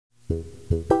Hey,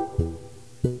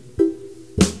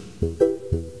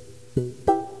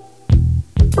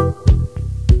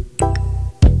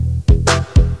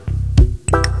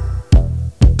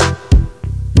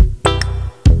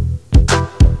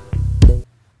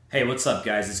 what's up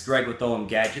guys? It's Greg with OM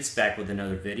Gadgets back with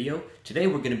another video. Today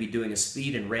we're going to be doing a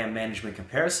speed and RAM management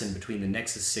comparison between the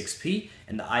Nexus 6P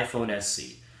and the iPhone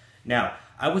SE. Now,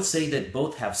 I would say that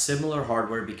both have similar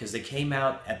hardware because they came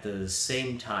out at the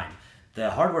same time.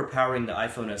 The hardware powering the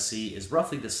iPhone SE is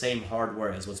roughly the same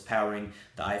hardware as what's powering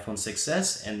the iPhone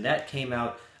 6s, and that came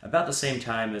out about the same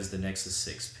time as the Nexus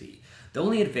 6P. The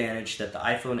only advantage that the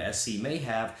iPhone SE may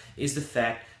have is the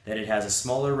fact that it has a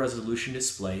smaller resolution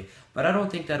display, but I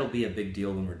don't think that'll be a big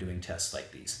deal when we're doing tests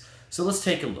like these. So let's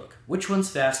take a look. Which one's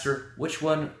faster? Which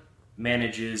one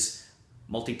manages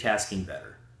multitasking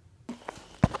better?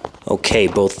 Okay,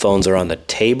 both phones are on the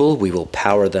table. We will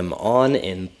power them on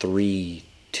in 3,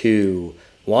 2,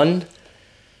 1.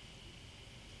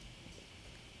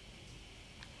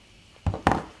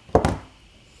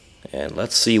 And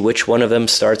let's see which one of them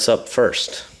starts up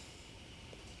first.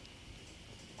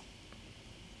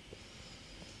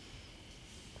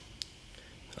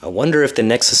 I wonder if the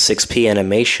Nexus 6P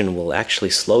animation will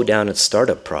actually slow down its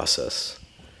startup process.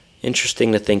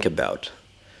 Interesting to think about.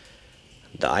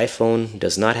 The iPhone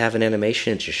does not have an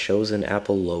animation, it just shows an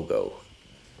Apple logo.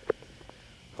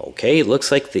 Okay, it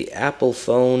looks like the Apple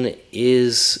phone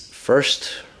is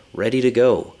first ready to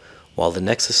go, while the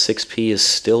Nexus 6P is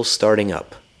still starting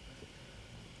up.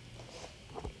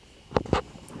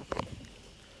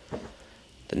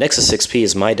 The Nexus 6P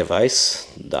is my device,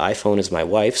 the iPhone is my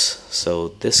wife's, so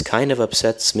this kind of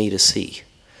upsets me to see.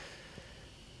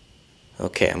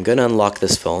 Okay, I'm going to unlock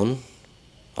this phone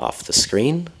off the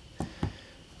screen.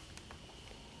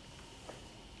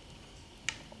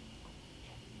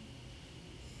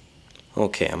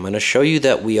 Okay, I'm going to show you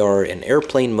that we are in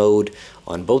airplane mode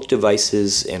on both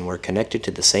devices and we're connected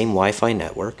to the same Wi-Fi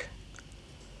network.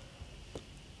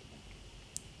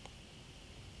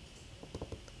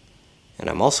 And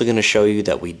I'm also going to show you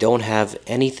that we don't have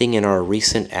anything in our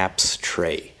recent apps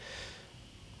tray.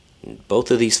 Both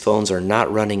of these phones are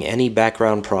not running any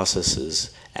background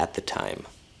processes at the time.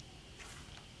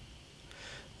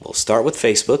 We'll start with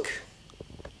Facebook.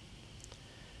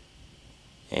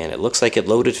 And it looks like it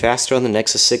loaded faster on the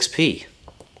Nexus 6P.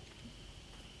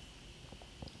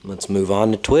 Let's move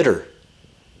on to Twitter.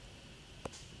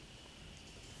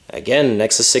 Again,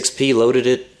 Nexus 6P loaded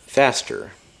it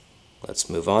faster. Let's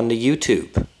move on to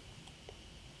YouTube.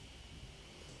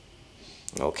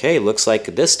 Okay, looks like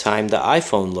this time the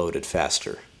iPhone loaded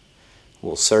faster.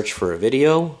 We'll search for a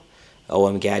video.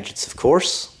 OM Gadgets, of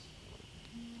course.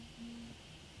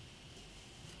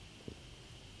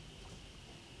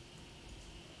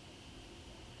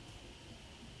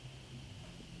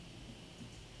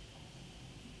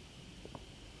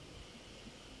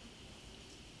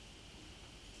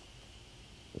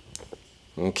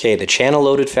 Okay, the channel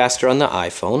loaded faster on the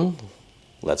iPhone.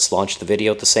 Let's launch the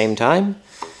video at the same time.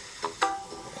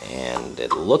 And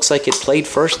it looks like it played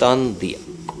first on the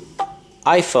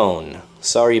iPhone.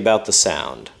 Sorry about the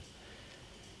sound.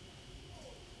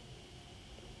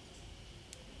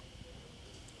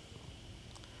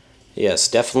 Yes,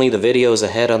 definitely the video is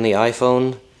ahead on the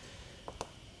iPhone.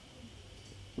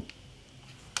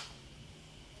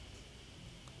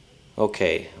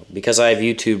 Okay, because I have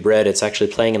YouTube Red, it's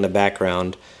actually playing in the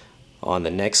background on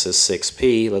the Nexus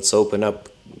 6P. Let's open up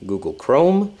Google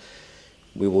Chrome.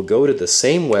 We will go to the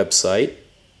same website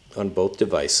on both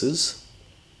devices.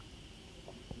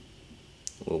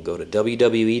 We'll go to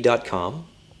wwe.com.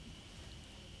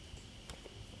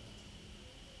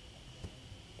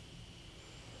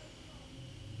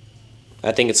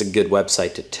 I think it's a good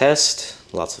website to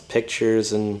test. Lots of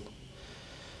pictures and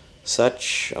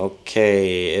such.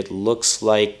 Okay, it looks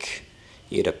like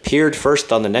it appeared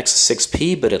first on the Nexus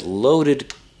 6P, but it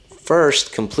loaded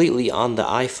first completely on the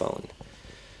iPhone.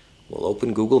 We'll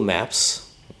open Google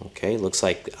Maps. Okay, looks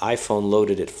like the iPhone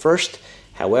loaded it first.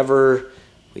 However,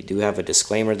 we do have a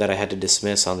disclaimer that I had to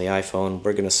dismiss on the iPhone.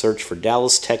 We're going to search for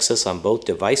Dallas, Texas on both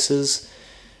devices,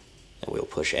 and we'll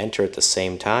push enter at the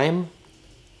same time.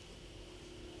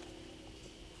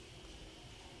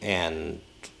 And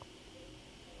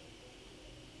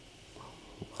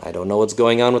I don't know what's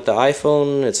going on with the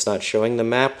iPhone. It's not showing the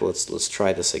map. Let's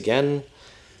try this again.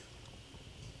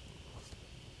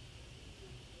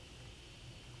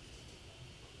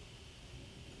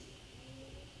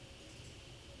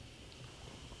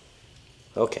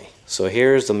 Okay, so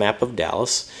here's the map of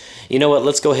Dallas. You know what,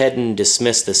 let's go ahead and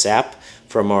dismiss this app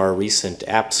from our recent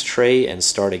apps tray and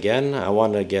start again. I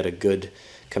want to get a good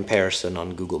comparison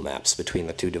on Google Maps between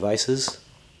the two devices.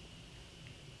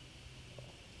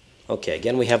 Okay,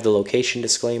 again we have the location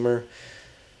disclaimer.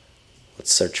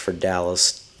 Let's search for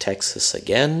Dallas, Texas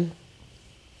again.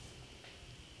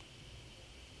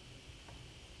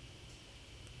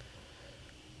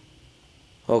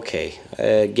 Okay,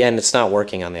 again it's not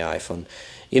working on the iPhone.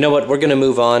 You know what, we're going to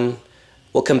move on.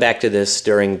 We'll come back to this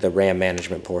during the RAM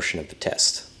management portion of the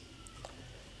test.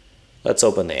 Let's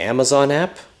open the Amazon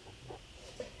app.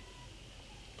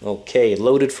 Okay,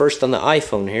 loaded first on the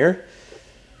iPhone here.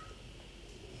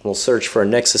 We'll search for a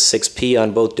Nexus 6P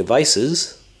on both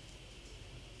devices.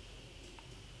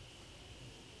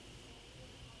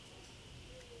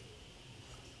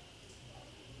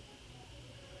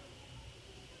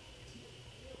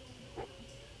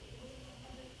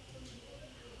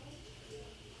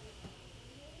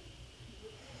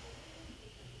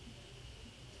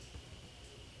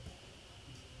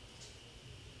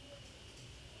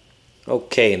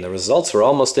 Okay, and the results were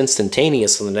almost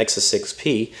instantaneous on the Nexus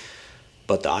 6P,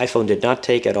 but the iPhone did not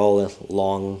take at all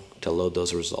long to load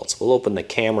those results. We'll open the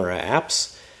camera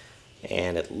apps,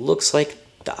 and it looks like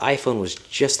the iPhone was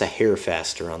just a hair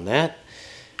faster on that.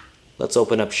 Let's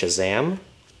open up Shazam.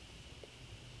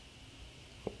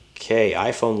 Okay,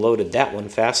 iPhone loaded that one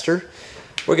faster.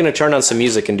 We're going to turn on some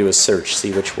music and do a search,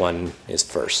 see which one is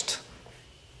first.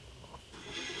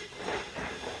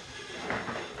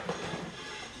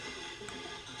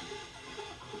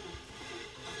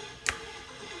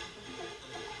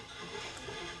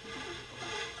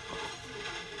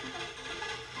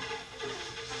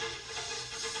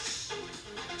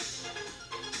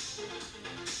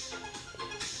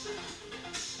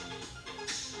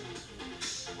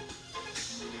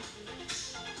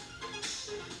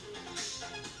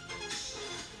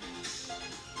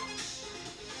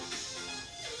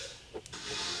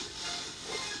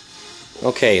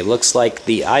 Okay, looks like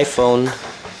the iPhone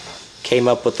came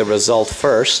up with the result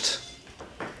first.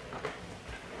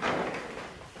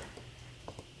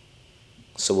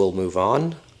 So we'll move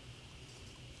on.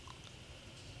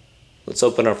 Let's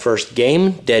open our first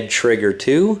game, Dead Trigger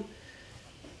 2.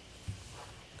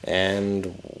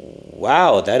 And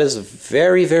wow, that is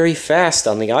very, very fast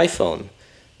on the iPhone.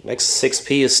 Nexus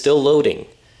 6P is still loading.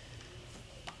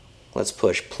 Let's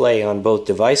push play on both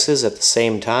devices at the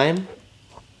same time.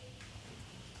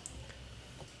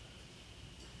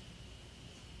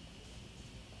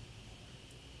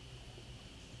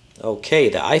 Okay,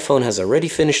 the iPhone has already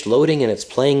finished loading and it's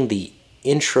playing the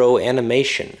intro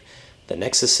animation. The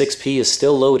Nexus 6P is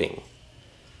still loading.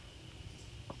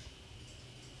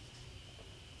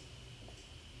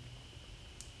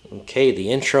 Okay,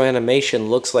 the intro animation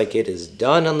looks like it is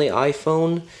done on the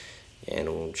iPhone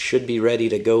and should be ready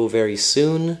to go very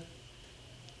soon.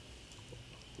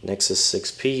 Nexus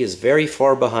 6P is very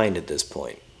far behind at this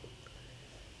point.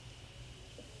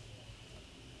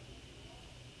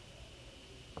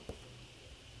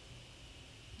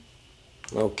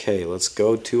 Okay, let's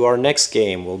go to our next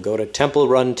game. We'll go to Temple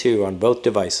Run 2 on both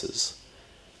devices.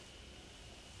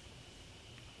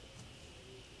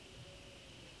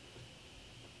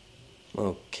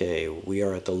 Okay, we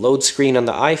are at the load screen on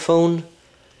the iPhone,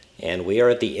 and we are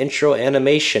at the intro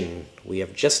animation. We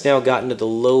have just now gotten to the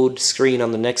load screen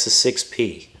on the Nexus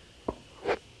 6P.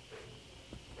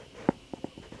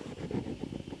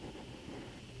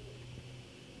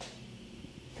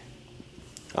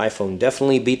 iPhone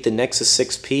definitely beat the Nexus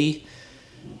 6P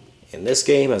in this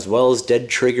game as well as Dead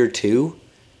Trigger 2.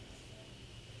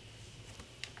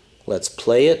 Let's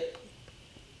play it.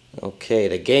 Okay,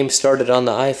 the game started on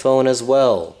the iPhone as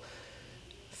well.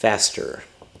 Faster.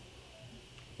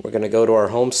 We're going to go to our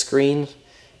home screen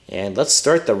and let's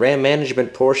start the RAM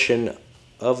management portion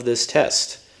of this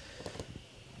test.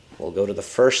 We'll go to the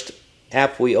first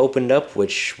app we opened up,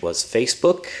 which was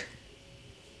Facebook.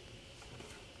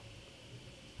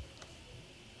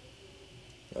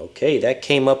 Okay, that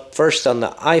came up first on the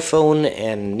iPhone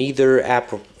and neither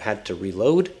app had to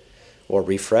reload or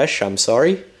refresh, I'm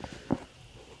sorry.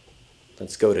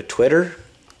 Let's go to Twitter.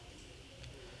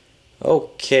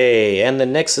 Okay, and the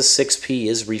Nexus 6P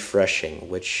is refreshing,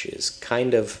 which is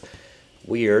kind of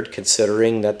weird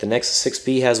considering that the Nexus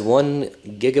 6P has 1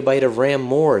 GB of RAM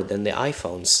more than the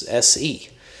iPhone's SE.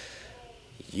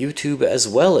 YouTube as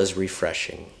well is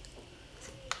refreshing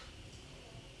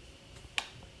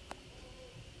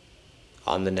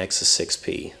on the Nexus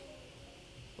 6P.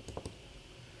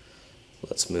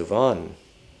 Let's move on.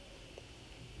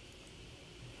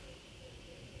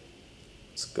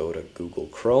 Let's go to Google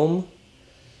Chrome.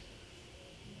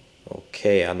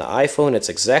 Okay, on the iPhone it's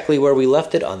exactly where we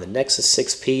left it. On the Nexus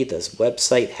 6P, this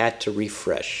website had to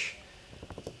refresh.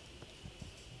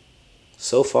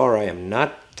 so far I am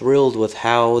not thrilled with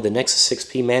how the Nexus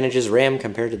 6P manages RAM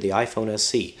compared to the iPhone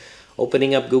SE.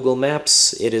 Opening up Google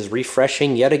Maps, it is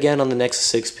refreshing yet again on the Nexus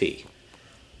 6P.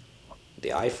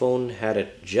 The iPhone had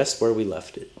it just where we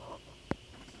left it.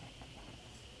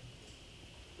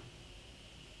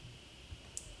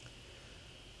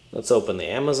 Let's open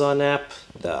the Amazon app.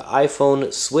 The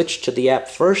iPhone switched to the app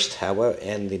first, however,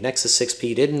 and the Nexus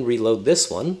 6P didn't reload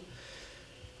this one.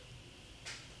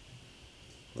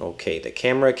 Okay, the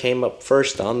camera came up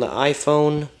first on the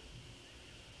iPhone.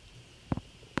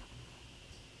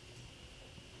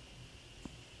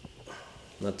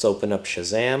 Let's open up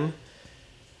Shazam.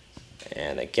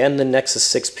 And again, the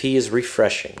Nexus 6P is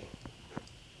refreshing.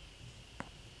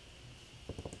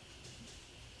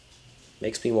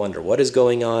 Makes me wonder what is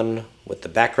going on with the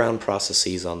background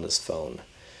processes on this phone.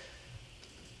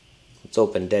 Let's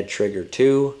open Dead Trigger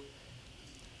 2,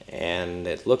 and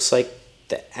it looks like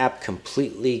the app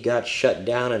completely got shut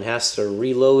down and has to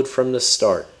reload from the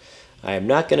start. I am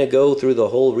not going to go through the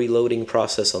whole reloading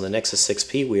process on the Nexus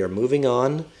 6P. We are moving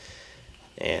on,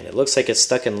 and it looks like it's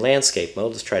stuck in landscape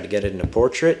mode. Let's try to get it into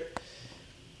portrait.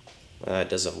 It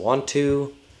doesn't want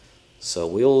to. So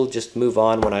we'll just move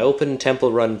on. When I open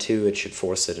Temple Run 2, it should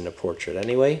force it into portrait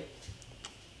anyway.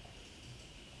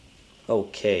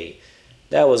 Okay,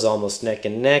 that was almost neck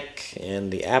and neck,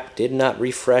 and the app did not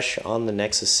refresh on the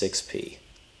Nexus 6P.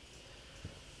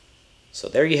 So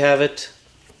there you have it.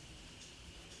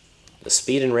 The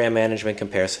speed and RAM management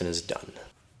comparison is done.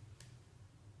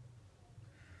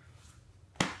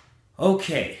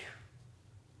 Okay,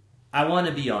 I want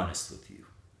to be honest with you.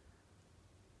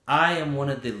 I am one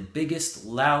of the biggest,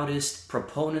 loudest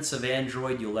proponents of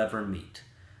Android you'll ever meet.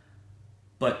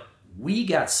 But we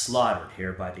got slaughtered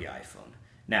here by the iPhone.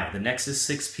 Now, the Nexus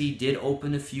 6P did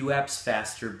open a few apps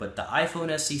faster, but the iPhone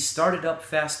SE started up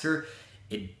faster.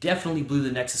 It definitely blew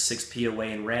the Nexus 6P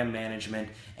away in RAM management,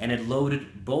 and it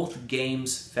loaded both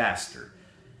games faster.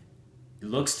 It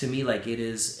looks to me like it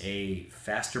is a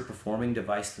faster performing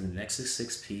device than the Nexus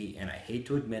 6P, and I hate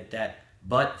to admit that,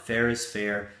 but fair is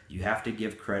fair. You have to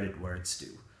give credit where it's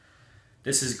due.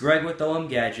 This is Greg with OM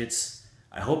Gadgets.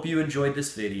 I hope you enjoyed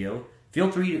this video. Feel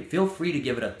free to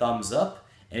give it a thumbs up,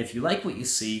 and if you like what you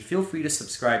see, feel free to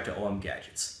subscribe to OM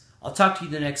Gadgets. I'll talk to you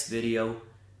in the next video.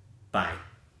 Bye.